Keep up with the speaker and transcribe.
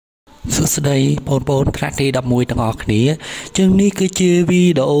សួស្តីបងប្អូនថ្នាក់ទី11ទាំងអស់គ្នាជាងនេះគឺជាវី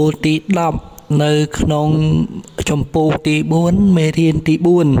ដេអូទី10នៅក្នុងចម្ពោះទី4មេរៀនទី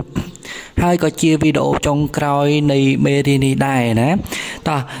4ហើយក៏ជាវីដេអូចុងក្រោយនៃមេរៀននេះដែរណា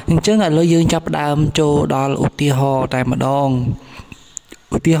តោះអញ្ចឹងឥឡូវយើងចាប់ផ្ដើមចូលដល់ឧទាហរណ៍តែម្ដង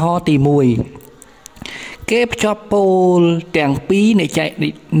ឧទាហរណ៍ទី1គេភ្ជាប់ពោលទាំងពីរ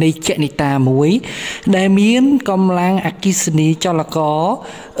នៃចនិតាមួយដែលមានកម្លាំងអគ្គិសនីចលករ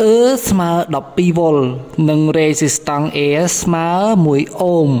ស្មើ12វ៉ុលនិង resistance A ស្មើ1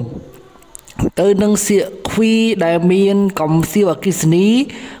អូមទៅនឹងសៀកខ្វីដែលមានកម្សៀវអគ្គិសនី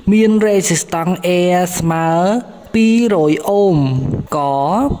មាន resistance A ស្មើ200អូមក៏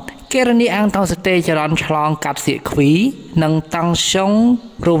គណនីអាំងតង់សតេចរន្តឆ្លងកាត់សៀកខ្វីនិងតង់ស្យុង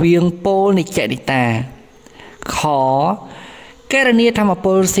រវាងពោលនៃចនិតាខកេរនីធម្មព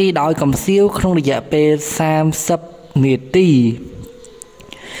លស៊ីដោយកំសៀវក្នុងរយៈពេល30នាទី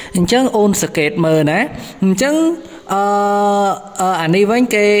អញ្ចឹងអូនសង្កេតមើលណាអញ្ចឹងអានេះវិញ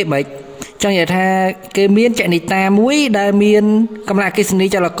គេមិនចង់និយាយថាគេមានចនិតាមួយដែលមានកម្លាំងអគ្គិសនី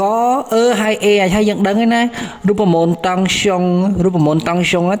ចលករហើយ A ហើយយើងដឹងហើយណារូបមន្តតង់ស្យុង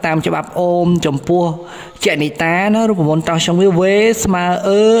តាមច្បាប់អូមចំពោះចនិតាណារូបមន្តតង់ស្យុងវា V ស្មើ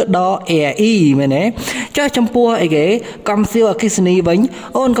ដល់ AE មែនទេចុះចំពោះអីគេកំសៀវអគ្គិសនីវិញ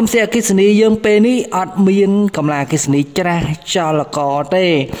អូនកំសៀវអគ្គិសនីយើងពេលនេះអត់មានកម្លាំងអគ្គិសនីច្រាសចលករទេ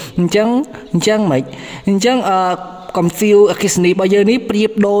អញ្ចឹងមិនអញ្ចឹងកំសៀវអគ្គិសនីរបស់យើងនេះប្រៀប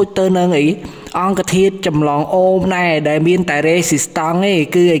ដូចទៅនឹងអីអង្គធាតុចម្លងអូមដែរដែលមានតែ resistance ឯង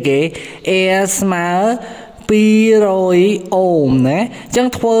គឺអីគេ A ស្មើ200អូមណាអញ្ចឹង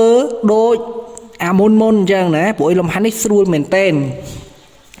ធ្វើដូចអាមុនអញ្ចឹងណាព្រោះលំហាត់នេះស្រួលមែនទែន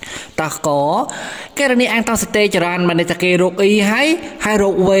តោះក៏កេរនីអាំងតង់សតេចរន្តបានតែគេរក E ហើយរ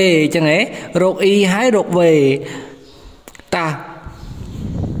ក V អញ្ចឹងហ៎រក E ហើយរក V តោះ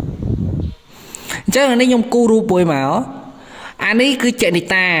អញ្ចឹងនេះខ្ញុំគូររូបមួយមកអានេះគឺចនិ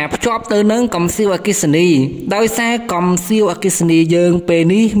តាភ្ជាប់ទៅនឹងកំសៀវអគ្គិសនីដោយសារកំសៀវអគ្គិសនីយើងពេល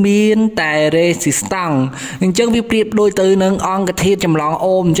នេះមានតែ resistance អញ្ចឹងវាប្រៀបដូចទៅនឹងអង្គធាតុចម្លង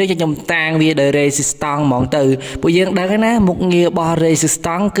អូមអញ្ចឹងខ្ញុំតាំងវាដោយ resistance ហ្មងទៅពួកយើងដឹងណាមុខងាររបស់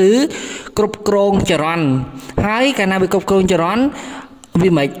resistance គឺគ្រប់គ្រងចរន្តហើយកាលណាវាគ្រប់គ្រងចរន្តវា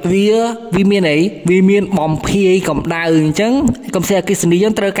មានអីវាមានបំភាយកម្ដៅអញ្ចឹងកំសៀវអគ្គិសនីយើ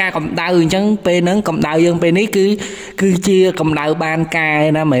ងត្រូវការកម្ដៅអញ្ចឹងពេលហ្នឹងកម្ដៅយើងពេលនេះគឺជាកម្ដៅបានការ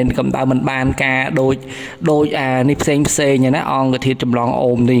ណាមិនមែនកម្ដៅមិនបានការដូចអានេះផ្សេងណាអង្គធាតុចម្លង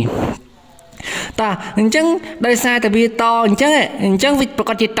អូមនេះតោះអញ្ចឹងដោយសារតែវាតអញ្ចឹងវាប្រ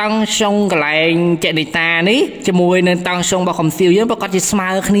កាសជាតង់ស្យុងកន្លែងចនិតានេះជាមួយនឹងតង់ស្យុងរបស់កំសៀវយើងប្រកាសជាស្មើ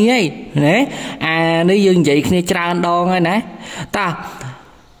គ្នាហើយណាអានេះយើងនិយាយគ្នាច្រើនដងហើយណាតោះ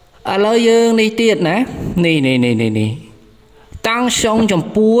ឥឡូវយើងនេះទៀតណានេះតង់ស្យុងចំ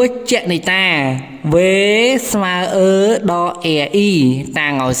ពោះចនិតា V ស្មើដល់ AE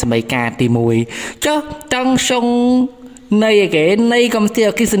តាំងឲ្យសមីការទី1ចុះតង់ស្យុងនៃគេនៃកំសៀវ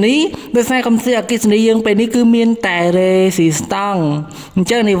អគ្គិសនីដោយសារកំសៀវអគ្គិសនីយើងពេលនេះគឺមានតែ resistance អញ្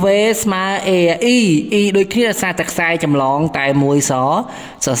ចឹងនេះ V ស្មើ AE ដូចគ្នាដោយសារតែខ្សែចម្លងតែមួយស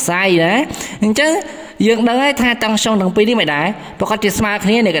រសៃណាអញ្ចឹងយើងដឹងហើយថាតង់ស្យុងទាំងពីរនេះមិនដែរប្រកាសជាស្មើគ្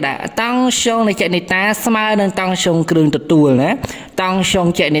នានេះក៏ដែរតង់ស្យុងនៃចនិតាស្មើនឹងតង់ស្យុងគ្រឿងទទួលណាតង់ស្យុង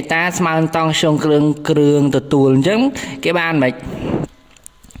ចនិតាស្មើនឹងតង់ស្យុងគ្រឿងទទួលអញ្ចឹងគេបានមិន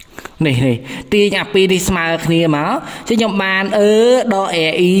នេះទាញអាពីរនេះស្មើគ្នាមកចឹងខ្ញុំបានដល់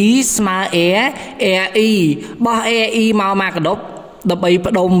AE ស្មើ AE បោះ AE មកកដប់ដើម្បីប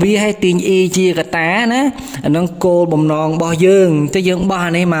ដុំវាឲ្យទាញ E ជាកតាណាអានឹងគោលបំណងរបស់យើងតែយើងបោះ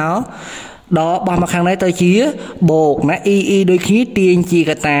អានេះមកដល់បោះមកខាងនេះទៅជាបូកណា E ដូចគ្នាទាញជា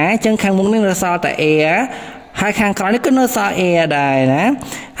កតាអញ្ចឹងខាងមុខនេះនៅសល់តែ A ហើយខាងក្រោយនេះគឺនៅសល់ A ដែរណា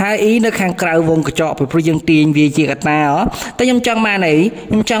ហើយ E នៅខាងក្រៅវងកញ្ចក់ព្រោះយើងទាញវាជាកតាតែខ្ញុំចង់បានអី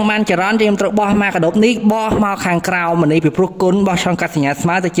ខ្ញុំចង់បានចរន្តខ្ញុំត្រូវបោះមកកដប់នេះបោះមកខាងក្រៅមកនេះពីព្រោះគុណបោះឆ្លងកាត់សញ្ញាស្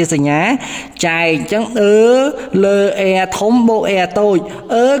មើទៅជាសញ្ញាចែកអញ្ចឹងលើ A ធំបូក A តូច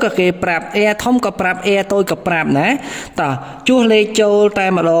ក៏គេប្រាប់ A ធំក៏ប្រាប់ A តូចក៏ប្រាប់ណាតោះជួសលេខចូលតែ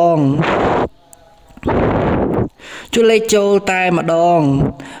ម្ដងជួលេខចូលតែម្ដង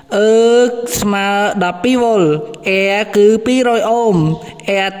ស្មើ12វ៉ុល A គឺ200អូម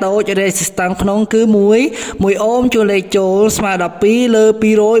A តូច resistance ក្នុងគឺ1អូមជួលេខចូលស្មើ12លើ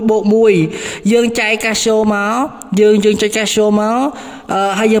200បូក1យើងចែកកាសូមកយើងចុចកាសូមក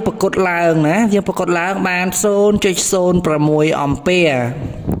ហើយយើងប្រកួតឡើងណាយើងប្រកួតឡើងបាន 0.06 អំពែ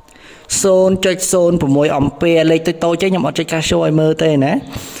 0.06 អំពែលេខតូចៗខ្ញុំអត់ចុចកាសូឲ្យមើលទេណា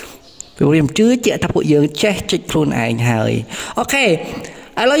ព្រោះខ្ញុំជឿជាក់ថាពួកយើងចេះចុចខ្លួនឯងហើយអូខេឥ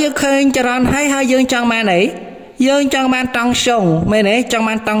ឡូវយើងឃើញចរន្តហើយយើងចង់បានអី យើងចង់បានតង់សុងមែនទេចង់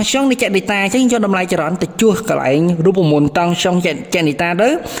បានតង់សុងនៃចេតិតាអញ្ចឹងយកតម្លៃចរន្តទៅជួសកន្លែងរូបមន្តតង់សុងចេតិតាទៅ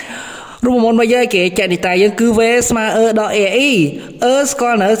រូបមន្តរបស់យើងគេចេតិតាយើងគឺ v ស្មើដល់ ae ស្គា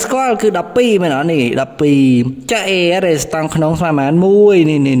ល់នៅស្គាល់គឺ12មែនអត់នេះ12ចុះ a រេសតង់ក្នុងស្មើប៉ុន្មាន1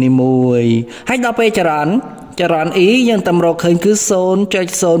នេះ1ហើយដល់ពេលចរន្ត e យើងតម្រូវឃើញគឺ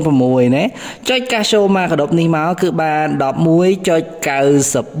 0.06 ណាចុចកាសចូលមកកដប់នេះមកគឺបាន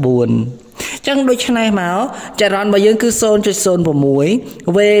 11.94 ចឹងដូច្នេះមកចរន្តរបស់យើងគឺ 0.06 v រ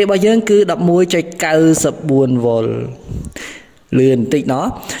បស់យើងគឺ 11.94 វ៉ុលលឿនបន្តិចណោះ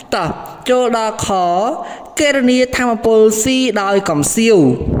តោះចូលដល់ខគណនាថាមពល C ដោយកំសៀវ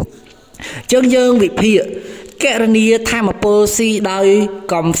ចឹងយើងវិភាគគណនាថាមពល C ដោយ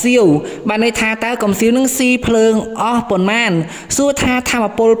កំសៀវបានន័យថាតើកំសៀវនឹង C ភ្លើងអស់ប៉ុន្មានសួរថាថាម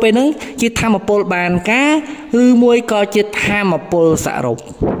ពលពេលហ្នឹងជាថាមពលបានការឬមួយក៏ជាថាមពលសរុប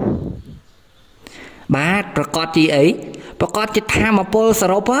បាទប្រកាសជាអីប្រកាសជាថាមពលស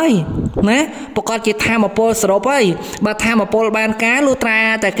រុបហើយណាប្រកាសជាថាមពលសរុបហើយបើថាមពលបានការលុត្រា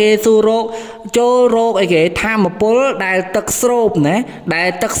តែគេស៊ូរោគចូលរោគអីគេថាមពលដែលទឹកស្រូបណាដែល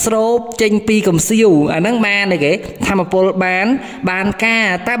ទឹកស្រូបចេញពីកំសៀវអាហ្នឹងបានអីគេថាមពលបានការ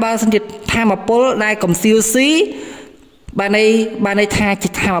តែបើសិនជាថាមពលដែលកំសៀវស៊ីបានន័យថាជា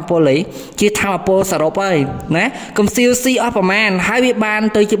ថាមពលអីជាថាមពលសរុបហើយណាកំសៀវស៊ីអស់ប្រមាណហើយវាបាន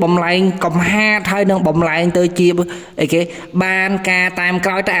ទៅជាបំលែងកំហាតហើយនឹងបំលែងទៅជាអីគេបានការតាមក្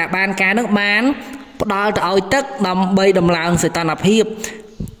រោយតែអាបានការនឹងបានផ្ដល់ទៅឲ្យទឹកដើម្បីដំឡើងសីតុណ្ហភាព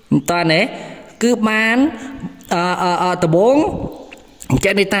តើណាគឺបានដំបង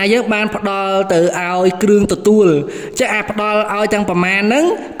ចេតិតាយើងបានផ្ដល់ទៅឲ្យគ្រឿងទទួលចេះអាចផ្ដល់ឲ្យទាំងប្រមាណហ្នឹង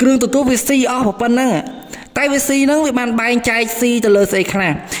គ្រឿងទទួលវាស៊ីអស់ប៉ុណ្ណឹងតែវាស៊ីហ្នឹងវាបានបែងចែកស៊ីទៅលើស្អីខ្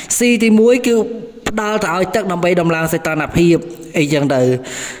លះស៊ីទី1គឺផ្ដល់ទៅឲ្យទឹកដើម្បីដំឡើងសីតុណ្ហភាពអីចឹងទៅ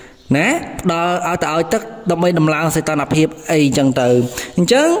ណាផ្ដល់ឲ្យទៅឲ្យទឹកដើម្បីដំឡើងសីតុណ្ហភាពអីចឹងទៅអ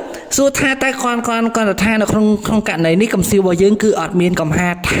ញ្ចឹងសួរថាតែគាត់ថានៅក្នុងករណីនេះកំសៀវរបស់យើងគឺអត់មានកំហា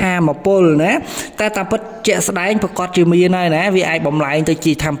ថាមពលណាតែតាមពិតជាក់ស្ដែងប្រកាសជាមានហើយណាវាអាចបំលែងទៅ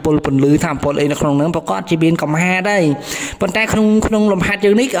ជាថាមពលពន្លឺថាមពលអីនៅក្នុងហ្នឹងប្រកាសជាមានកំហាដែរប៉ុន្តែក្នុងលំហាត់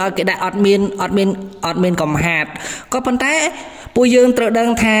យើងនេះគេដាក់អត់មានកំហាក៏ប៉ុន្តែពួកយើងត្រូវដឹង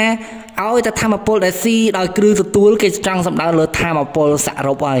ថាឲ្យតែថាមពលដែលស៊ីដោយគ្រឿងទទួលគេចង់សំដៅលើថាមពលស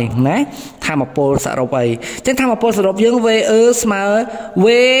រុបហើយណាថាមពលសរុបហើយអញ្ចឹងថាមពលសរុបយើង VE ស្មើ V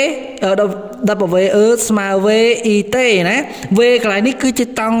W ស្មើ VET ណា V កន្លែងនេះគឺជា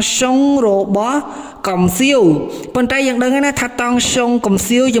តង់សុងរបស់កំសៀវប៉ុន្តែយើងដឹងណាថាតង់សុងកំ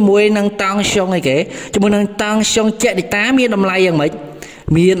សៀវជាមួយនឹងតង់សុងអីគេជាមួយនឹងតង់សុងចេតិតាមានតម្លៃយ៉ាងម៉េច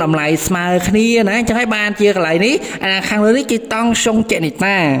មានតម្លៃស្មើគ្នាណាអញ្ចឹងហើយបានជាកន្លែងនេះអាខាងលើនេះជាតង់សុងចេតិ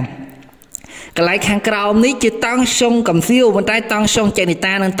តាកន្លែងខាងក្រោមនេះជាតង់សុងកំសៀវប៉ុន្តែតង់សុងចេតិ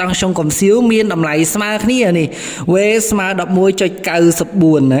តានិងតង់សុងកំសៀវមានតម្លៃស្មើគ្នានេះ V ស្មើ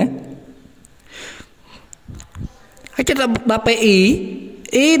 11.94 ណាហើយចិត្តដល់ពេល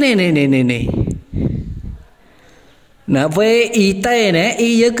E នេះណា VET ណា E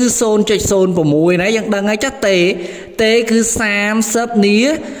យើងគឺ 0.06 ណាយើងដឹងហើយចាស់តេគឺ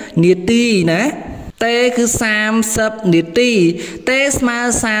30នាទីណាតេគឺ30នាទីតេស្មើ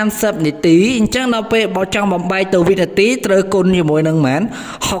30នាទីអញ្ចឹងដល់ពេលបើចង់បំបែកទៅវិនាទីត្រូវគុណជាមួយនឹងប៉ុន្មាន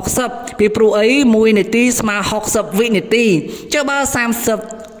60ពីព្រោះអី1នាទីស្មើ60វិនាទីចុះបើ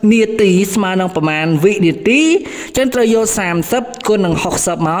30នាទីស្មើនឹងប្រមាណវិនាទីអញ្ចឹងត្រូវយក30គុណនឹង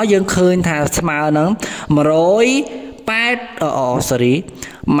60មកយើងឃើញថាស្មើនឹង1800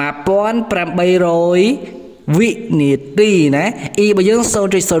វិនាទីណា E របស់យើង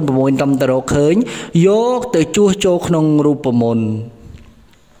 0.06 តំតរកឃើញយកទៅជួសចូលក្នុងរូបមន្ត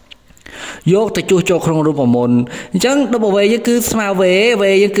អញ្ចឹង W យើងគឺស្មើ V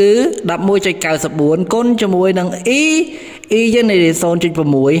យើងគឺ 11.94 គុណជាមួយនឹង E យើងនេះ 0.6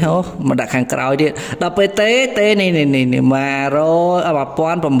 ហ៎មកដាក់ខាងក្រោយទៀតដល់ពេលតេនេះ1800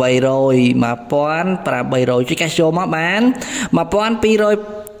ជួយកាសចូលមកបាន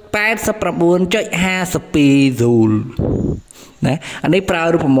 1289.52 ហ្ស៊ូលណាអានេះប្រើ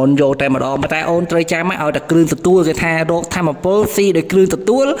រូបមន្តយកតែម្ដងតែអូនត្រូវចាំឲ្យតែគ្រឿងទទួលគេថារោគធម្មពលស៊ីដោយគ្រឿងទ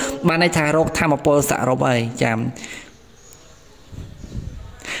ទួលបានន័យថារោគធម្មពលសរុបហើយចាំ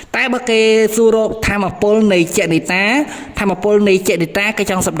តែបើគេសួររោគធម្មពលនៃចេតិតាធម្មពលនៃចេតិតាគេ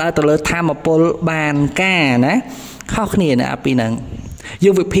ចង់សំដៅទៅលើធម្មពលបានការណាខុសគ្នាណាពីហ្នឹងយើ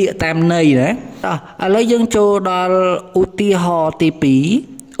ងវិភាគតាមន័យណាឥឡូវយើងចូលដល់ឧទាហរណ៍ទី2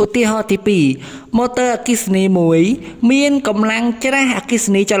 ឧទាហរណ៍ទី2ម៉ូទ័រអគ្គិសនីមួយមានកម្លាំងច្រាសអគ្គិស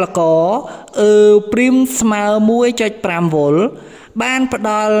នីចលករព្រីមស្មើ 1.5 វ៉ុល បានផ្ដ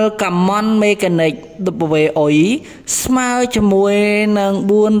ល់កាម៉ុនមេកានិក WOI ស្មើជាមួយនឹង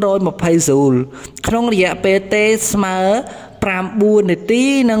420 Joule ក្នុងរយៈពេលទេស្មើ9នាទី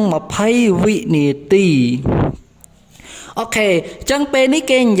និង20វិនាទីអូខេអញ្ចឹងពេលនេះ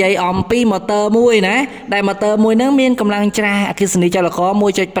គេនិយាយអំពីម៉ូទ័រមួយណាដែលម៉ូទ័រមួយហ្នឹងមានកម្លាំងច្រាសអគ្គិសនីចលករ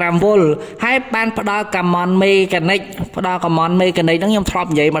 1.5 វ៉ុលហើយបានផ្ដល់កាម៉ុនមេកានិកហ្នឹងខ្ញុំធ្លាប់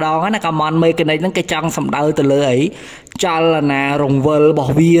និយាយម្ដងណាកាម៉ុនមេកានិកហ្នឹងគេចង់សំដៅទៅលើអីចលនារង្វិលរប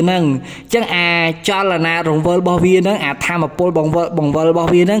ស់វាហ្នឹងអញ្ចឹងអាចលនារង្វិលរបស់វាហ្នឹងថាមពលបង្វិលរបស់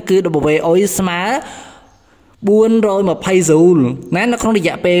វាហ្នឹងគឺ WOI ស្មើ420 Joule ណានៅក្នុងរ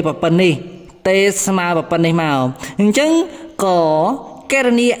យៈពេលប៉ុណ្នេះទេស្មើប៉ុណ្នេះមកអញ្ចឹងក៏គណ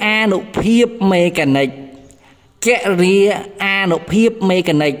នាអានុភាពមេកានិកអ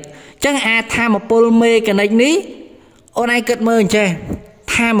ញ្ចឹងថាមពលមេកានិកនេះអូនឯងគិតមើលអញ្ចេះ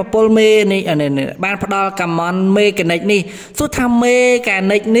ថាមពលមេនេះបានផ្ដល់កាម៉ុនមេកានិកនេះសួរថាមេកា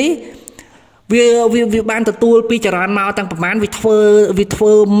និកនេះវាបានទទួលពីចរន្តមកតាំងប្រមាណវាធ្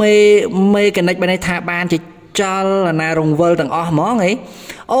វើមេកានិកបានន័យថាបានជាចលនារង្វិលទាំងអស់ហ្មងហី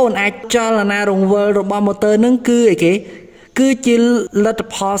អូនអាចចលនារង្វិលរបស់ម៉ូទ័រនឹងគឺអីគេគឺជាលទ្ធ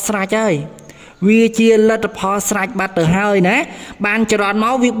ផលស្រេចហើយវាជាលទ្ធផលស្រេចបាត់ទៅហើយណាបានចរន្តម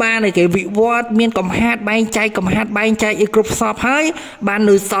កវាបានអីគេវិវត្តមានកំហាត់បែងចែកអីគ្រប់សពហើយបាន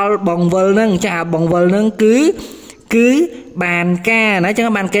នៅសល់បង្វិលហ្នឹងចាបង្វិលហ្នឹងគឺបានការណាចឹង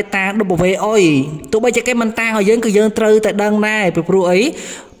បានគេតាំង WOI ទោះបីជាគេមិនតាំងឲ្យយើងគឺយើងត្រូវតែដឹងដែរពីព្រោះអី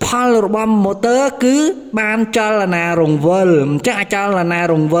ផលរបស់ម៉ូទ័រគឺបានចលនារង្វិលអញ្ចឹងអាចលនា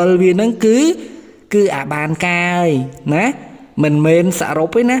រង្វិលវានឹងគឺបានការហើយណាមិនមែនសរុប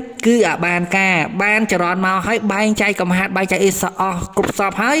ទេណាគឺបានការបានចរន្តមកហើយបែងចែកកំហាត់បែងចែកអីអស់គ្រប់ស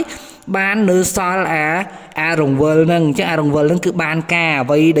ពហើយបាននៅសល់រង្វិលហ្នឹងអញ្ចឹងរង្វិលហ្នឹងគឺបានការអ្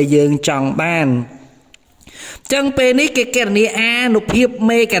វីដែលយើងចង់បានចឹងពេលនេះគេគណនាអានុភាព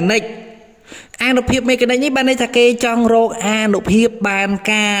មេកានិកនេះបានន័យថាគេចង់រកអានុភាពបាន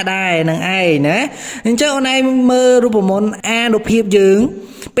ការដែរនឹងឯងណាអញ្ចឹងអូនឯងមើលរូបមន្តអានុភាពយើង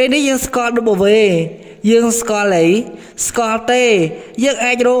ពេលនេះយើងស្គាល់ W យើងស្គាល់អីស្គាល់ទេយើង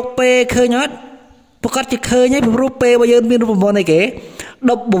អាចរកពេលឃើញអត់ប្រកាសជាឃើញហើយពីព្រោះពេលរបស់យើងមានរូបមន្តអីគេ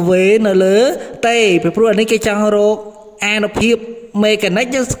W នៅលើទេពីព្រោះអានេះគេចង់រកអានុភាពមេកានិក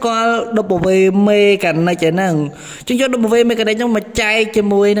យើងស្គាល់ W មេកានិកហ្នឹងចឹងយក W មេកានិកហ្នឹងមកចែកជា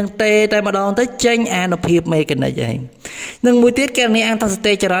មួយនឹងទេតែម្ដងទៅចេញអានុភាពមេកានិកឯងនឹងមួយទៀតគណនាអន្តរស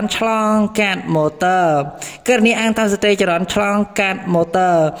តិចរន្តឆ្លងកាត់ម៉ូទ័រអ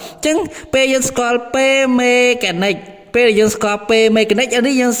ញ្ចឹងពេលយើងស្គាល់ពេលមេកានិកពេលយើងស្គាល់ពេលមេកានិកអា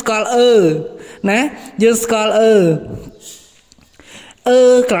នេះយើងស្គាល់ណាយើងស្គាល់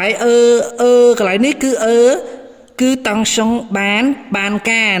កន្លែងកន្លែងនេះគឺតង់សុងបាន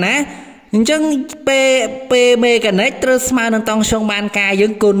ការណាអញ្ចឹងពេលមេកានិកត្រូវស្មើនឹងតង់សុងបានការយើ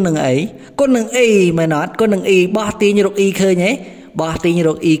ងគុណនឹងអីគុណនឹង E មែនអត់គុណនឹង E បោះទាញរក E ឃើញហ៎បោះទាញរ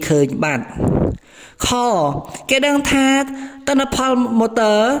ក E ឃើញបាត់ខគេដឹងថាទិន្នផលម៉ូ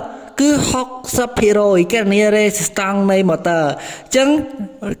ទ័រគឺ 60% គណនា resistance នៃម៉ូទ័រអញ្ចឹង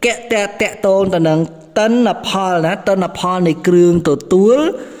គេតាក់ទងទៅនឹងទិន្នផលណាទិន្នផលនៃគ្រឿងទទួល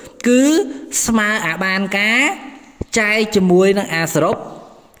គឺស្មើបានការចែកជាមួយនឹងសរុប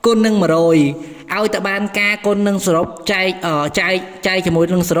គុណនឹង100ឲ្យតបានការគុណនឹងសរុបចែកជាមួយ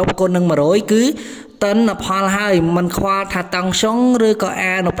នឹងសរុបគុណនឹង100គឺទិន្នផលហើយមិនខ្វល់ថាតង់សុងឬក៏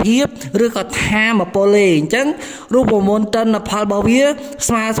អានុភាពឬក៏ថាមពលទេអញ្ចឹងរូបមន្តទិន្នផលរបស់វា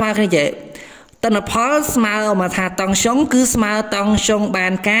ស្មើគ្នាចេះទិន្នផលស្មើមកថាតង់សុងគឺស្មើតង់សុងបា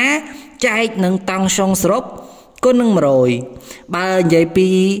នការចែកនឹងតង់សុងសរុបគុណនឹង100បើនិយាយពី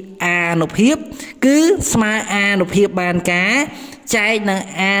អានុភាពគឺស្មើអានុភាពបានការចែកនឹង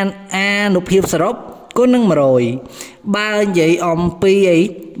អានុភាពសរុបគុណនឹង100បើនិយាយអំពី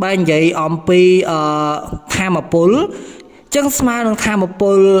ថាមពលចឹងស្មើនឹងថាមព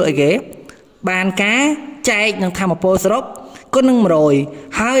លអីគេបានការចែកនឹងថាមពលសរុបគុណនឹង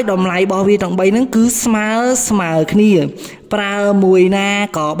100ហើយតម្លៃរបស់វាទាំង3ហ្នឹងគឺស្មើគ្នាប្រើមួយណា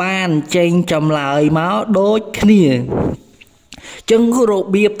ក៏បានចេញចម្លើយមកដូចគ្នាចឹងរ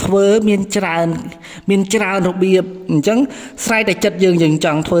បៀបធ្វើមានច្រើនរបៀបអញ្ចឹងស្រ័យតែចិត្តយើងច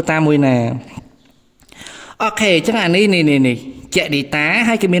ង់ធ្វើតាមមួយណាអូខេចឹងអានេះចែក data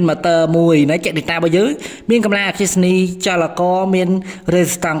ហើយគេមាន motor មួយណាចែក data របស់យើងមានកម្លាំងអគ្គិសនីចលករមាន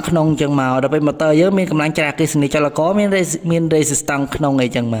resistance ក្នុងចឹងមកដល់ពេល motor យើងមានកម្លាំងច្រាសអគ្គិសនីចលករមាន resistance ក្នុងអី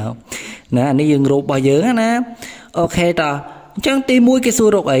ចឹងមកណាអានេះយើងរូបរបស់យើងណាអូខេតោះអញ្ចឹងទី1គេសួរ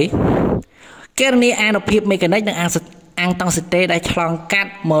រកអីគណនាអានុភាពមេកានិកនិងអាំងតង់សិតេដែលឆ្លងកា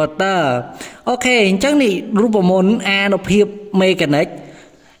ត់ម៉ូទ័រអូខេអញ្ចឹងនេះរូបមន្តអានុភាពមេកានិក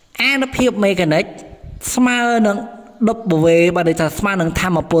ស្មើនឹង W បាទដូចថាស្មើនឹងធ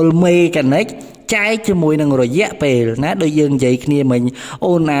ម្មពលមេកានិកចែកជាមួយនឹងរយៈពេលណាដូចយើងនិយាយគ្នាមិញ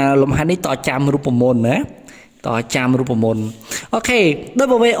អូនលំហាត់នេះតចាំរូបមន្តណាតចាំរូបមន្តអូខេ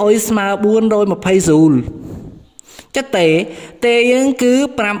W អុយស្មើ420 Joule ចិត្តទេយើងគឺ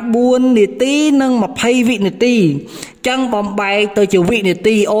9នាទីនិង20វិនាទីចឹងបំបែកទៅជាវិនា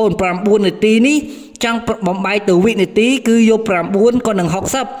ទីអូន9នាទីនេះចឹងបំបែកទៅវិនាទីគឺយក9ក៏នឹង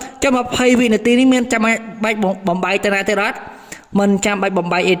60ចឹង20វិនាទីនេះមានចាំបាច់បំបែកទៅណាទេអត់មិនចាំបាច់បំ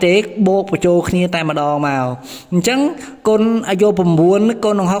បែកអីទេបូកបញ្ចូលគ្នាតែម្ដងមកអញ្ចឹងគុណយក9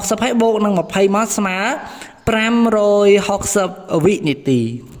គុណនឹង60ហើយបូកនឹង20មកស្មើ560វិនាទី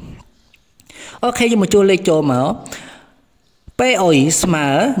អូខេយើងមកជួលលេខចូលមកពេលអុយស្មើ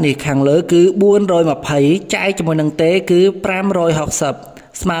នេះខាងលើគឺ420ចែកជាមួយនឹងទេគឺ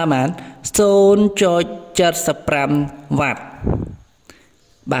560ស្មើប៉ុន្មាន 0.75 វ៉ាត់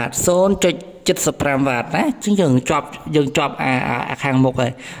បាទ 0.75 វ៉ាត់ណាចឹងយើងជាប់អាខាងមុខហើ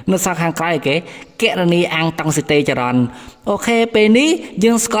យនៅសល់ខាងក្រោយគេគណនីអាំងតង់ស៊ីតេចរន្តអូខេពេលនេះ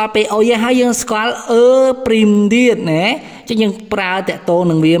យើងស្គាល់ពេលអុយហើយយើងស្គាល់ព្រីមទៀតណាចឹងយើងប្រើតកតង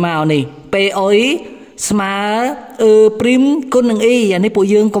នឹងវាមកនេះពេលអុយស្មើព្រីមគុណនឹងអ៊ីអានេះពួក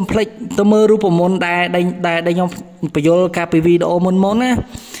យើងកុំភ្លេចទៅមើលរូបមន្តដែលខ្ញុំបញ្យល់កាលពីវីដេអូមុនណា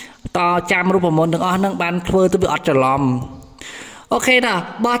តចាំរូបមន្តទាំងអស់ហ្នឹងបានធ្វើទៅវាអត់ច្រឡំអូខេតា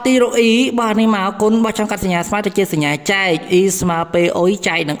បោះទីរកអ៊ីបោះនេះមកគុណបោះចង់កាត់សញ្ញាស្មើទៅជាសញ្ញាចែកអ៊ីស្មើពេលអុយ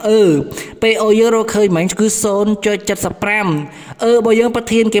ចែកនឹងពេលអុយយើងរកឃើញមិញគឺ 0.75 បើយើងប្រ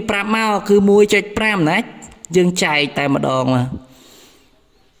ធានគេប្រាប់មកគឺ 1.5 ណាយើងចែកតែម្ដងមក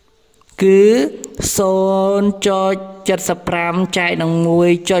គឺ 0.75 ចែកនឹង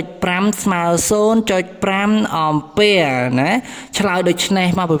 1.5 ស្មើ 0.5 អាំពែណាឆ្លើយដូចនេះ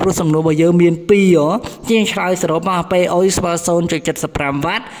មកពីព្រោះសំណួររបស់យើងមាន2ជាងឆ្លើយសរុបមកពេលអុយស្មើ 0.75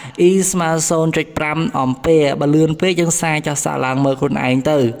 វ៉ាត់អ៊ីស្មើ 0.5 អាំពែបើលឿនពេកយើងសាចោះសាកឡើងមើលខ្លួនឯង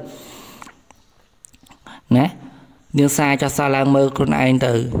ទៅណាយើងសាចោះសាកឡើងមើលខ្លួនឯង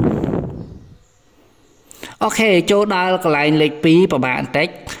ទៅអូខេចូលដល់កន្លែងលេខ2ពិបាកបន្តិច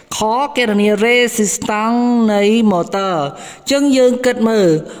ខគណនា resistance នៃ motor ចឹងយើងគិតមើល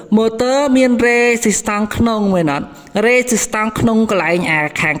motor មាន resistance ក្នុងមែនអត់ resistance ក្នុងកន្លែង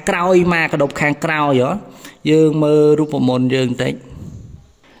ខាងក្រោយមកកដប់ខាងក្រោយយើងមើលរូបមន្តយើងបន្តិច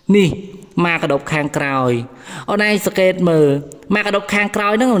នេះមកកដប់ខាងក្រោយអូនឯងសង្កេតមើលមកកដប់ខាងក្រោ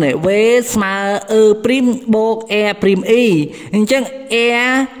យហ្នឹងនេះ V ស្មើ ព្រីមបូក R ព្រីម E អញ្ចឹង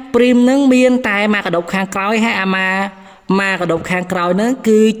R ព្រីមហ្នឹងមានតែមកកដប់ខាងក្រោយហើយមកកដប់ខាងក្រោយហ្នឹង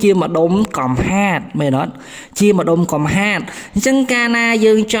គឺជាម្ដុំកំហាតមែនអត់ជាម្ដុំកំហាតអញ្ចឹងកាលណា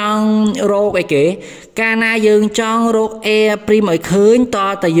យើងចង់រកអីគេកាលណាយើងចង់រក R ព្រីមឲ្យឃើញត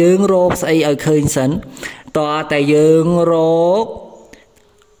តែយើងរកស្អីឲ្យឃើញសិនតតែយើងរក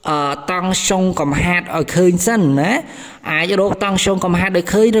តង់ស្យុងកំហាតឲ្យឃើញសិនណាអាចរកតង់ស្យុងកំហាតឲ្យ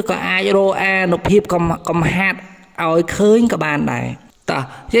ឃើញឬក៏អាចរកអានុភាពកំហាតឲ្យឃើញក៏បានដែរតោះ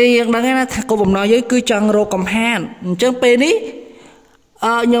យើងដឹងណាថាគោលបំណងយើងគឺចង់រកកំហាតអញ្ចឹងពេលនេះ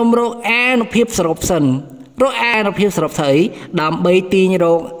ខ្ញុំរកអានុភាពសរុបសិនរកអានុភាពសរុបស្អីដើម្បីទាញរ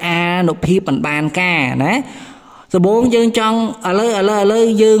កអានុភាពមិនបានការណាដំបូងយើងចង់ឥឡូវ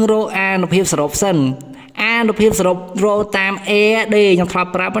យើងរកអានុភាពសរុបសិនអានុភាពសរុបរកតាម AD ខ្ញុំធ្លាប់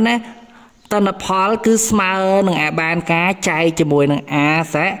ប្រាប់ណាតនផលគឺស្មើនឹងអាបានការចែកជាមួយនឹង A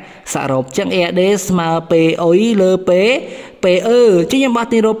សរុបចឹង AD ស្មើ PO លើ PE ចឹងខ្ញុំបោះ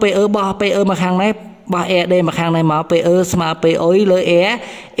ទីរក PE បោះ PE មកខាងនេះបោះ AD មកខាងនេះមក PE ស្មើ PO លើ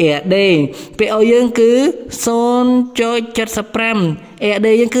AD PO យើងគឺ 0.75 AD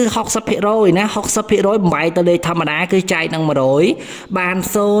យើងគឺ 60% ណា 60% បំបែកទៅលេខធម្មតាគឺចែកនឹង100បាន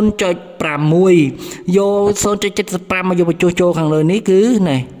 0.6 យក 0.75 មកយកបញ្ចុះចូលខាងលើនេះគឺ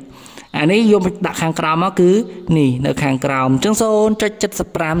នេះអានេះយកដាក់ខាងក្រោមមកគឺនេះនៅខាងក្រោមអញ្ចឹង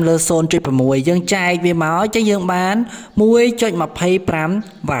 0.75 លើ 0.6 យើងចែកវាមកអញ្ចឹងយើងបាន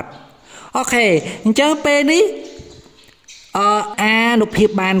 1.25 វ៉ាត់អូខេអញ្ចឹងពេលនេះអានុភាព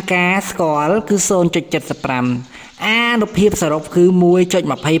បានការស្គាល់គឺ 0.75 អានុភាពសរុបគឺ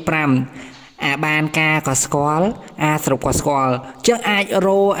 1.25 អាបានការក៏ស្គាល់អាសរុបក៏ស្គាល់អញ្ចឹងអាចរ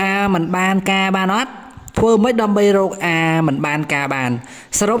កអាមិនបានការបានអត់ធ្វើមិនដើម្បីរកអាមិនបានការបាន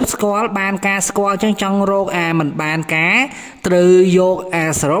សរុបស្គាល់បានការស្គាល់អញ្ចឹងចង់រកអាមិនបានការត្រូវយកអា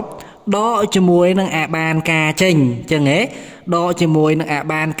សរុបដកជាមួយនឹងអាបានការចេញអញ្ចឹងហ៎ដកជាមួយនឹងអា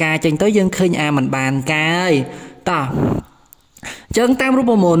បានការចេញទៅយើងឃើញអាមិនបានការហើយតោះអញ្ចឹងតាមរូ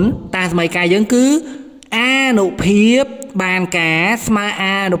បមន្តតាមសម័យកាលយើងគឺអានុភាពបានការស្មើ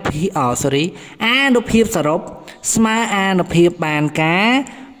អានុភាពអានុភាពសរុបស្មើអានុភាពបានការ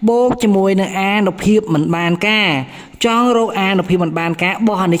បូកជាមួយនឹងអានុភាពមិនបានការ ចង់រកអានុភាពមិនបានការ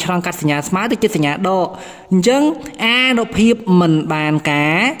បោះអានេះឆ្លងកាត់សញ្ញាស្មើទៅជាសញ្ញាដកអញ្ចឹងអានុភាពមិនបានកា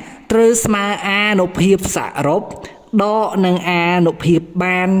រត្រូវស្មើអានុភាពសរុបដកនឹងអានុភាព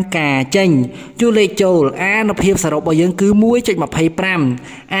បានការចេញជួលេខចូលអានុភាពសរុបរបស់យើងគឺ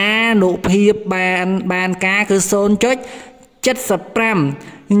 1.25 អានុភាពបានការគឺ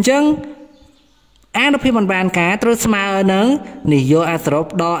 0.75 អញ្ចឹងអានុភាពមិនបានការត្រូវស្មើនឹងនេះយកអាសរុប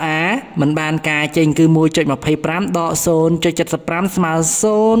ដកអាមិនបានការចេញគឺ 1.25 ដក 0.75 ស្មើ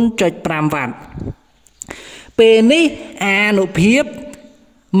 0.5 វ៉ាត់ពេលនេះអានុភាព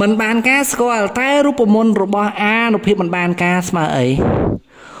មិនបានការស្គាល់តែរូបមន្តរបស់អានុភាពមិនបានការស្មើអី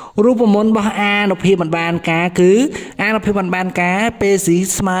រូបមន្តរបស់អានុភាពមិនបានការគឺអានុភាពមិនបានការពេលស៊ី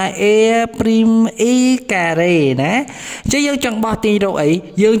ស្មើ a ព្រីម e ការ៉េណាអញ្ចឹងយើងចង់បោះទាញរកអី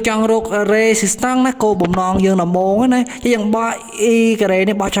យើងចង់រក resistance ណាគោលបំណងយើងដំបូងណាយើងបោះ e ការ៉េ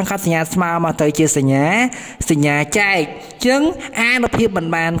នេះបោះចង្កាត់សញ្ញាស្មើមកទៅជាសញ្ញាចែកអញ្ចឹងអានុភាពមិន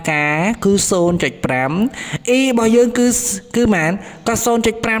បានការគឺ 0.5 e របស់យើងគឺម៉ានក៏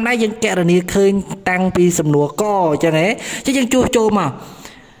 0.5 ដែរយើងកណនាឃើញតាំងពីសំណួរកអញ្ចឹងហ៎អញ្ចឹងយើងជួសចូលមក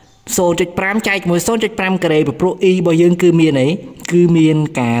 0.5 ចែកជាមួយ 0.5 ការ៉េព្រោះ e របស់យើងគឺមានអីគឺមាន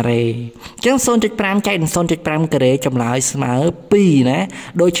ការ៉េអញ្ចឹង 0.5 ចែកនឹង 0.5 ការ៉េចម្លើយស្មើ 2 ណា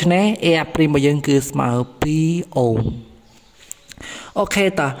ដូច្នេះ a' របស់យើងគឺស្មើ 2 អូមអូខេ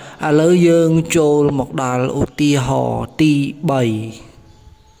តោះឥឡូវយើងចូលមកដល់ឧទាហរណ៍ទី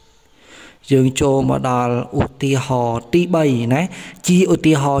 3យើងចូលមកដល់ឧទាហរណ៍ទី 3 ណាជាឧ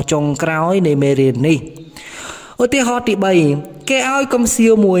ទាហរណ៍ចុងក្រោយនៃមេរៀននេះឧទាហរណ៍ទី 3 គេឲ្យកំសៀ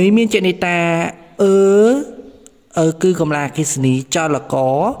វមួយមានចេនិតាគឺកម្លាំងអគ្គិសនីចលក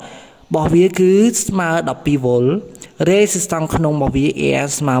ររបស់វាគឺស្មើ12វ៉ុល resistance ក្នុងរបស់វា A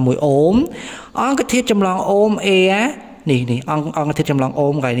ស្មើ1អូមអង្គធាតុចម្លងអូម A នេះអង្គធាតុចម្លងអូ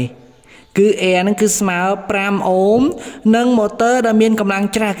មកន្លែងនេះគឺ A ហ្នឹងគឺស្មើ5អូមនិងម៉ូទ័រដែលមានកម្លាំង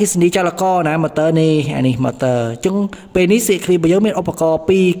ច្រាសអគ្គិសនីចលករណាម៉ូទ័រនេះអានេះម៉ូទ័រអញ្ចឹងពេលនេះសេគ្រីរបស់យើងមានឧបករណ៍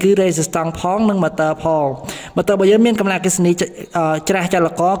2គឺ resistance ផងនិងម៉ូទ័រផងម៉ូទ័ររបស់យើងមានកម្លាំងអគ្គិសនីច្រាសចល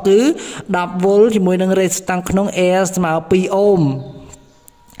ករគឺ10វ៉ុលជាមួយនឹង resistance ក្នុង A ស្មើ2អូម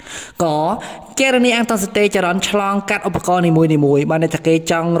ក៏គណនីអន្តរស្ទេចរន្តឆ្លងកាត់ឧបករណ៍នីមួយៗបានន័យថាគេ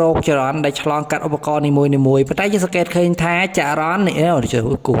ចង់រកចរន្តដែលឆ្លងកាត់ឧបករណ៍នីមួយៗប៉ុន្តែយើងសង្កេតឃើញថាចរន្តនេះ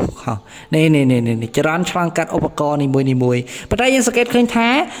គូនេះចរន្តឆ្លងកាត់ឧបករណ៍នីមួយៗប៉ុន្តែយើងសង្កេតឃើញថា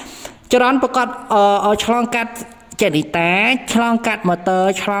ចរន្តប្រកបឆ្លងកាត់ចេនិតាឆ្លងកាត់ម៉ូទ័រ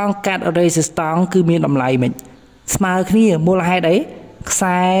ឆ្លងកាត់ resistance គឺមានតម្លៃមិនស្មើគ្នាមូលហេតុអីខ្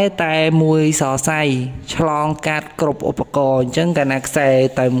សែតែមួយសរសៃឆ្លងកាត់គ្រប់ឧបករណ៍អញ្ចឹងកាលណាខ្សែ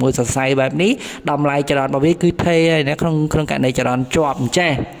តែមួយសរសៃបែបនេះតម្លៃចរន្តរបស់វាគឺថេរហើយណាក្នុងករណីចរន្តជាប់អញ្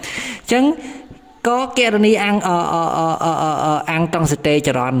ចេះអញ្ចឹងក៏គណនីអង្គតង់ស្ទេច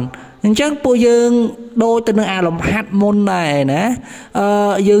រន្តអញ្ចឹងពួកយើងដូចទៅនឹងអាលំហាត់មុនដែរណា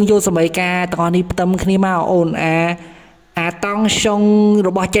យើងយកសមីការទាំងអស់នេះផ្ទឹមគ្នាមកអូនអាតង់ឆុងរ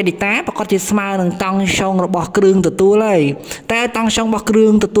បស់ចេនិតាប្រកាសជាស្មើនឹងតង់ឆុងរបស់គ្រឿងទទួលហើយតែតង់ឆុងរបស់គ្រឿ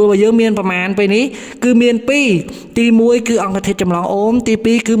ងទទួលរបស់យើងមានប្រមាណពេលនេះគឺមាន2ទី1គឺអង្គធាតុចម្លងអូមទី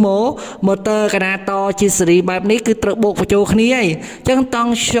2គឺម៉ូទ័រកណាតជាស៊េរីបែបនេះគឺត្រូវបូកបញ្ចូលគ្នាហើយអញ្ចឹងត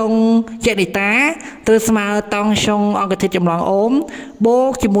ង់ឆុងចេនិតាត្រូវស្មើតង់ឆុងអង្គធាតុចម្លងអូមបូ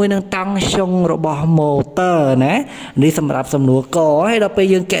កជាមួយនឹងតង់ឆុងរបស់ម៉ូទ័រណានេះសម្រាប់សំណួរកហើយដល់ពេល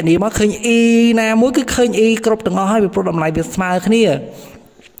យើងកណនាមកឃើញ E ណាមួយគឺឃើញ E គ្រប់ទាំងអស់ហើយវាព្រោះតម្លៃវាស្មើគ្នា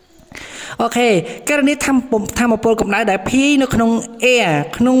អូខេករណីធម្មពលកម្ដៅដែលភាយនៅក្នុង air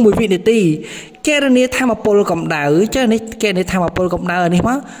ក្នុង1វិនាទីករណីធម្មពលកម្ដៅចានេះករណីធម្មពលកម្ដៅនេះ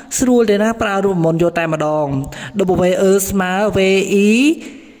មកស្រួលទេណាប្រើរូបមន្តយកតែម្ដង W ស្មើ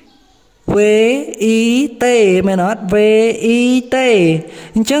VE ទេមែនអត់ VE ទេ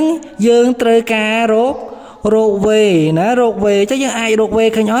អញ្ចឹងយើងត្រូវការរក V ណារក V ចឹងយើងអាចរក V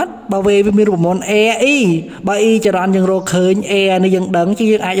ឃើញអត់បើ V វាមានរូបមន្ត AE បើ E ចរន្តយើងរកឃើញ A នេះយើងដឹងchứ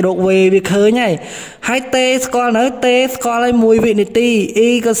យើងអាចរក V វាឃើញហើយ T ស្គាល់នៅ T ស្គាល់ឲ្យ1វិនាទី E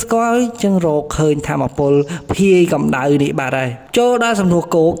ក៏ស្គាល់ចឹងរកឃើញធម្មពលភាយកម្ដៅនេះបាទហើយចូលដល់សំណួរ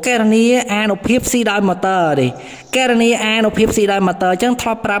គោករណីអានុភាពស៊ីដោយម៉ូទ័រនេះករណីអានុភាពស៊ីដោយម៉ូទ័រចឹងធ្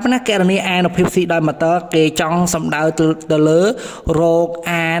លាប់ប្រាប់ណាករណីអានុភាពស៊ីដោយម៉ូទ័រគេចង់សំដៅទៅលើរក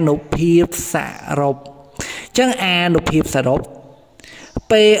អានុភាពសរុបចឹងអានុភាពសរុប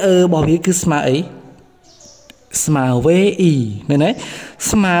PE របស់វាគឺស្មើអីស្មើ VE មែនទេ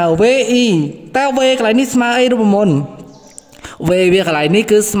ស្មើ VE តើ V កន្លែងនេះស្មើអីរូបមន្ត V វាកន្លែងនេះ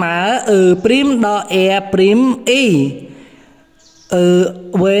គឺស្មើ E' ដល់ A' E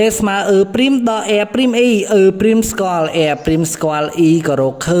V ស្មើ E' ដល់ A' E E' ស្គាល់ A' ស្គាល់ E ក៏រ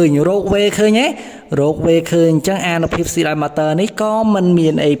កឃើញរក V ឃើញទេ រកវេឃើញអញ្ចឹងអានុភាព CI motor នេះក៏មិនមា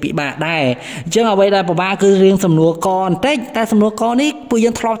នអីពិបាកដែរអញ្ចឹងអ្វីដែលពិបាកគឺរៀងសំណួរកបន្តិចតែសំណួរកនេះពួកយើ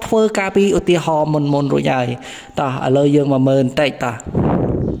ងធ្លាប់ធ្វើកាលពីឧទាហរណ៍មុនរួចហើយតោះឥឡូវយើងមកមើលបន្តិចតោះ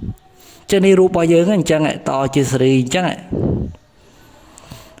ចឹងនេះរូបរបស់យើងអញ្ចឹងតជាសេរីអញ្ចឹង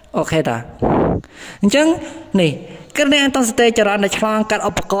អូខេតាអញ្ចឹងនេះគឺអ្នកអន្តរស្ទេចរន្តដែលឆ្លងកាត់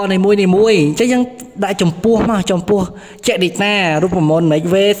ឧបករណ៍នីមួយអញ្ចឹងយើងដាក់ចំពោះមកចំពោះចេតិតារូបមន្តមិន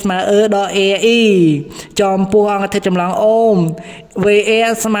V ស្មើ E ដល់ AE ចំពោះអង្គធាតុចម្លងអូម VA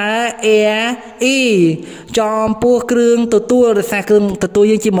ស្មើ AE ចំពោះគ្រឿងទទួលដោយសារគ្រឿងទទួល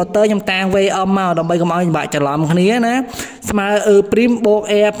យើងជាម៉ូទ័រខ្ញុំតាំង VM មកដើម្បីកុំឲ្យបាក់ច្រឡំគ្នាណាស្មើ E' បូក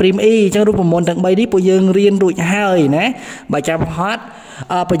A' E អញ្ចឹងរូបមន្តទាំង3នេះពួកយើងរៀនរួចហើយណាបើចាំហត់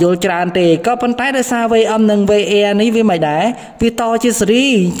បញ្យល់ច្រើនទេក៏ប៉ុន្តែដោយសារ VM និង VA នេះវាមិនដែរវាតជាសេរី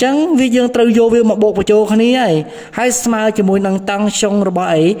អញ្ចឹងវាយើងត្រូវយកវាមកបូកបញ្ចូលគ្នាហើយស្មើជាមួយនឹងតង់ស្យុងរបស់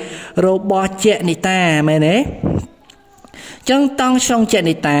អីរបស់ចេនិតាមែនទេចឹងតង់ស្យុងចេ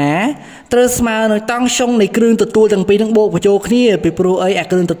និតាត្រូវស្មើនឹងតង់ស្យុងនៃគ្រឿងទទួលទាំងពីរនឹងបូកបញ្ចូលគ្នាពីព្រោះអីអា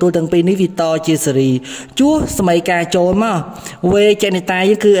គ្រឿងទទួលទាំងពីរនេះវាតជាសេរីជួសសម័យការចូលមក V ចេនិតា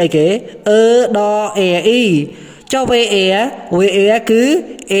យើងគឺអីគេ E ដល់ AE ចុះ VA គឺ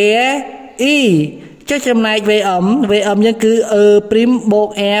AE ចុះចំណែក VM យើងគឺ E' បូក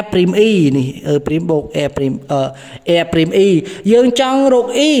A' E នេះ E' បូក A' E យើងចង់រក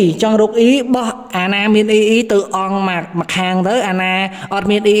E បោះអាណាមាន EE ទៅអង្គមកខាងទៅអាណាអត់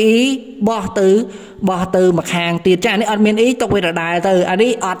មាន EE បោះទៅមកខាងទៀតចាអានេះអត់មាន E ទុកវាដដែលទៅអា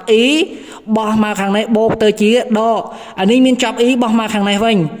នេះអត់ E បោះមកខាងនេះបូកទៅជាដកអានេះមានចប់ E បោះមកខាងនេះ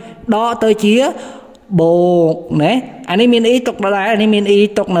វិញដកទៅជាបូកណាអានេះមាន E ទុកដដែលអានេះមាន E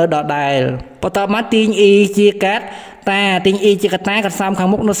ទុកនៅដដែលបន្តមកទាញ E ជាកាត់តាទាញ E ជាកតាកន្សោមខាង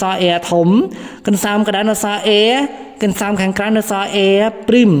មុខនៅសល់ A ធំកន្សោមកណ្ដាលនៅសល់ A កន្សោមខាងក្រៅនៅសល់ A'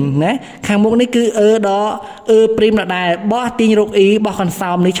 ណាខាងមុខនេះគឺ E ដល់ E' ដដែលបោះទាញរក E បោះកន្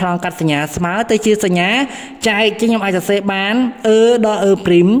សោមនេះឆ្លងកាត់សញ្ញាស្មើទៅជាសញ្ញាចែកជាខ្ញុំអាចសរសេរបាន E ដល់ E'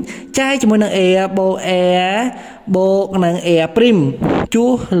 ចែកជាមួយនឹង A បូក A បូកនឹង A' ជួ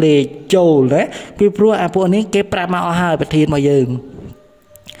សលេខចូលណាពីព្រោះអាពួកនេះគេប្រាប់មកអស់ហើយប្រធានរបស់យើង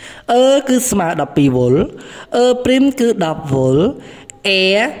គឺស្មើ12វ៉ុលE' គឺ10វ៉ុល A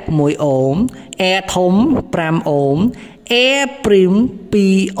 1អូម A ធំ5អូម A' 2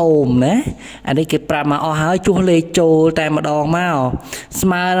អូមណាអានេះគេប្រាប់មកអស់ហើយជួសលេខចូលតែម្ដងមកស្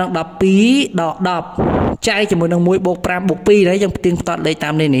មើនឹង12ដល់10ចែកជាមួយនឹង1បូក5បូក2ណាយើងផ្ទៀងផ្ទាត់លេខតា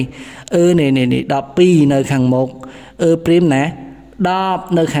មនេះនេះនេះ12នៅខាងមុខE' ណា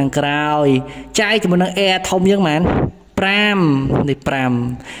10នៅខាងក្រោយចែកជាមួយនឹង A ធំយើងហ្មង5នេះ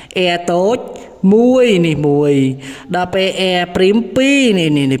5 A តូច1នេះ1ដល់ពេល A' 2នេះ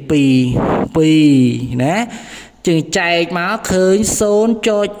2ណាจึงចែកមកឃើញ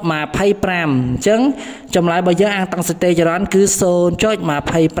 0.25 អញ្ចឹងចម្លើយរបស់យើងអាងតង់សតេចរន្តគឺ 0.25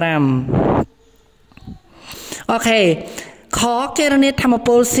 អូខេខគេរនាធម្មព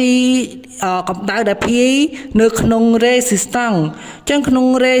ល C កម្ដៅដែលភាយនៅក្នុង resistance អញ្ចឹងក្នុង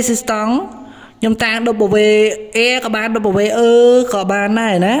resistance ខ្ញុំតាំង W A ក៏បាន W E ក៏បានដែ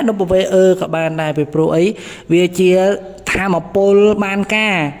រណា W E ក៏បានដែរពីព្រោះអីវាជាធម្មពលបានកា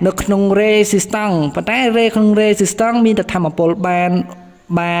រនៅក្នុង resistance ប៉ុន្តែក្នុង resistance មានតែធម្មពល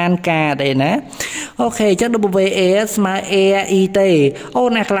បានការទេណាអូខេអញ្ចឹង WA ស្មើ AE ទេអូ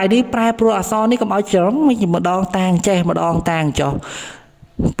ណាកន្លែងនេះប្រែប្រួលអក្សរនេះកុំឲ្យច្រឡំម្ដងតាំងចេះម្ដងតាំងចុះ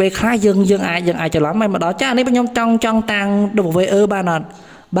ពេលខ្លះយើងអាចច្រឡំមិនម្ដងចានេះខ្ញុំចង់តាំង WA បានអត់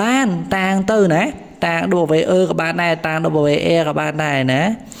បានតាំងទៅណាតាំង WA ក៏បានដែរតាំង WA ក៏បានដែរណា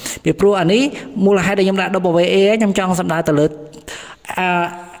ពីព្រោះអានេះមូលហេតុដែលខ្ញុំដាក់ WA ខ្ញុំចង់សម្ដៅទៅលើ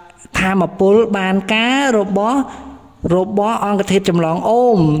ធម្មពលបានការរបស់អង្គធាតុចម្លងអូ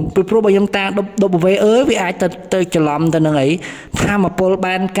មពីព្រោះបើខ្ញុំតាំង WA វាអាចទៅច្រឡំទៅនឹងអីធម្មពល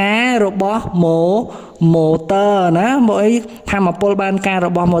បានការរបស់ម៉ូទ័រណាមកអីធម្មពលបានការរ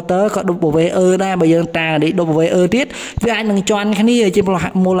បស់ម៉ូទ័រក៏ WA ដែរបើយើងតាំងនេះ WA ទៀតវាអាចនឹងជន់គ្នាជា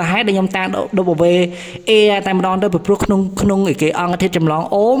មូលហេតុដែលខ្ញុំតាំង WA តែម្ដងទៅពីព្រោះក្នុងអីគេអង្គធាតុចម្លង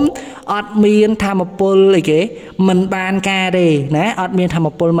អូមអត់មានធម្មពលអីគេមិនបានការទេណាអត់មានធម្ម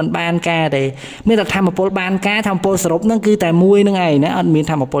ពលមិនបានការទេមានតែធម្មពលបានការធម្មពលសរុបហ្នឹងគឺតែមួយហ្នឹងឯងណាអត់មាន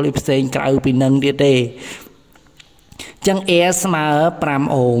ធម្មពលផ្សេងក្រៅពីនឹងទៀតទេចឹង A ស្មើ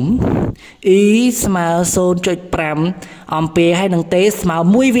5អូម E ស្មើ 0.5 អំពែហើយនឹង T ស្មើ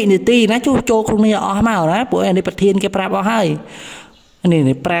1វិនាទីណាចូលក្នុងនេះអស់មកណាពួកនេះប្រធានគេប្រាប់អស់ហើយនេះ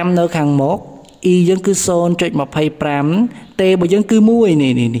5នៅខាងមុខ E យើងគឺ 0.25 T របស់យើងគឺ1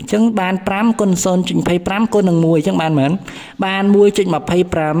នេះអញ្ចឹងបាន5គុណ 0.25 គុណនឹង1អញ្ចឹងបានមែនបាន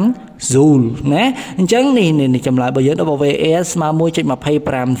 1.25 Joule ណាអញ្ចឹងនេះចម្លើយរបស់យើង WA ស្មើ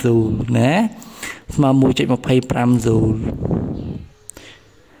 1.25 Joule ណា ស្មើ 1.25 joule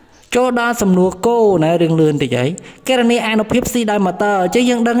ចូលដល់សំណួរគោណារឿងលឿនតិចហើយគណនាអានុភាពស៊ីដោយម៉ូទ័រអញ្ចឹង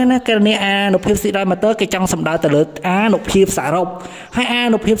យើងដឹងហើយណាគណនាអានុភាពស៊ីដោយម៉ូទ័រគេចង់សំដៅទៅលើអានុភាពសរុបហើយអា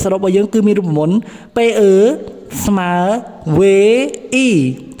នុភាពសរុបរបស់យើងគឺមានរូបមន្ត PE ស្មើ VE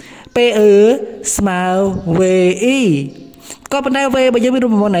PE ស្មើ VE ក៏ប៉ុន្តែ V របស់យើងមានរូ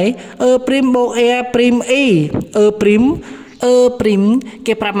បមន្តអី E' បូក A' E E'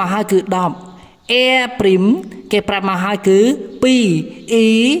 គេប្រាប់មកហើយគឺ10 A' គេប្រាប់មកហើយគឺ2 E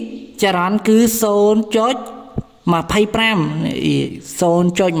ចរន្តគឺ 0.25 0.25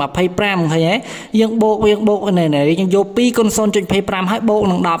 ឃើញទេយើងបូកនេះយើងយក2គុណ 0.25 ហើយបូក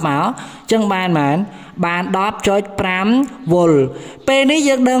នឹង10មកអញ្ចឹងបាន 10.5 វ៉ុលពេលនេះ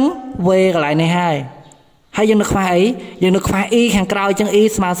យើងដឹង V កន្លែងនេះហើយយើងនឹកខ្វះអីយើងនឹកខ្វះ E ខាងក្រោយអញ្ចឹង E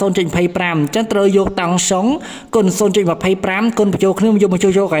ស្មើ 0.25 អញ្ចឹងត្រូវយកតង់សុងគុណ 0.25 គុណបញ្ចូលគ្នាយកបញ្ចូ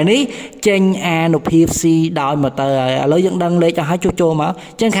លកន្លែងនេះចេញអានុភាព C ដោយម៉ូទ័រហើយឥឡូវយើងដឹងលេខឲ្យចូលចូលមកអ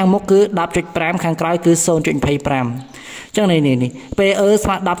ញ្ចឹងខាងមុខគឺ 10.5 ខាងក្រោយគឺ 0.25 អញ្ចឹងនេះ PE ស្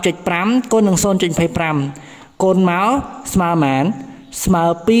មើ 10.5 គុណនឹង 0.25 គុណមកស្មើប៉ុន្មានស្មើ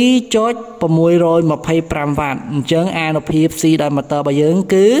 2.625 វ៉ាត់អញ្ចឹងអានុភាព C ដោយម៉ូទ័ររបស់យើង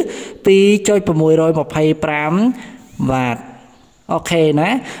គឺ 2.625 វ៉ាត់អូខេណា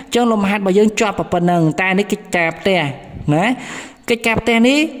អញ្ចឹងលំហាត់របស់យើងជាប់ប៉ុណ្ណឹងតែនេះកិច្ចការផ្ទះណាកិច្ចការផ្ទះ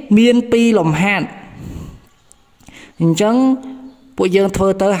នេះមាន2លំហាត់អញ្ចឹងពួកយើងធ្វើ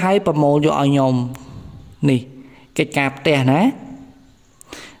ទៅឲ្យប្រមូលយកឲ្យខ្ញុំនេះកិច្ចការផ្ទះណា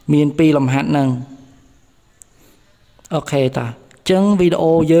មាន2លំហាត់ហ្នឹងអូខេតាចឹងវីដេ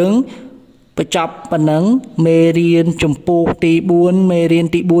អូយើងបញ្ចប់ប៉ុណ្ណឹងមេរៀនចម្ពោះទី4មេរៀន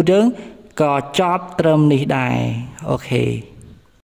ទី4យើងក៏ចប់ត្រឹមនេះដែរអូខេ